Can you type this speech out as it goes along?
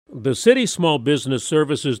The City Small Business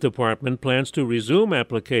Services Department plans to resume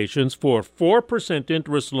applications for 4%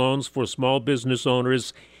 interest loans for small business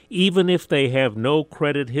owners, even if they have no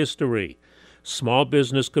credit history. Small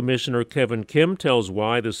Business Commissioner Kevin Kim tells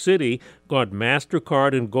why the city got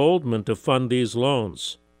MasterCard and Goldman to fund these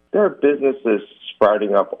loans. There are businesses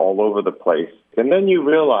sprouting up all over the place. And then you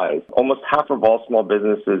realize almost half of all small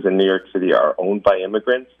businesses in New York City are owned by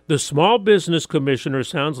immigrants. The Small Business Commissioner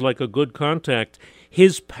sounds like a good contact.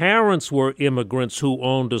 His parents were immigrants who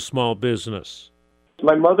owned a small business.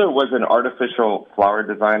 My mother was an artificial flower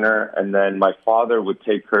designer, and then my father would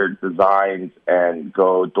take her designs and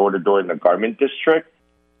go door to door in the garment district.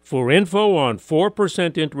 For info on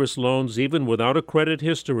 4% interest loans, even without a credit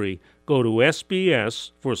history, go to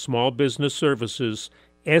SBS for Small Business Services,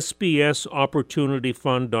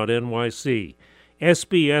 sbsopportunityfund.nyc,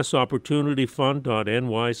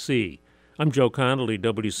 sbsopportunityfund.nyc. I'm Joe Connolly,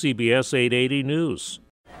 WCBS 880 News.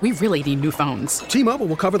 We really need new phones. T-Mobile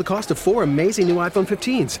will cover the cost of 4 amazing new iPhone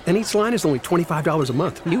 15s, and each line is only $25 a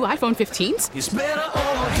month. New iPhone 15s? It's better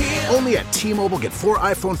over here. Only at T-Mobile, get 4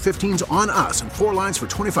 iPhone 15s on us and 4 lines for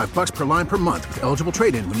 $25 per line per month with eligible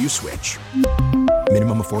trade-in when you switch.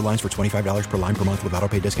 Minimum of 4 lines for $25 per line per month with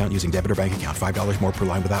autopay discount using debit or bank account. $5 more per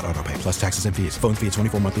line without autopay, plus taxes and fees. Phone fee at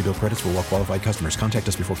 24 monthly bill credits for well-qualified customers. Contact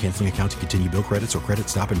us before canceling account to continue bill credits or credit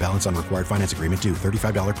stop and balance on required finance agreement due.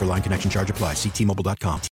 $35 per line connection charge applies. See T-Mobile.com.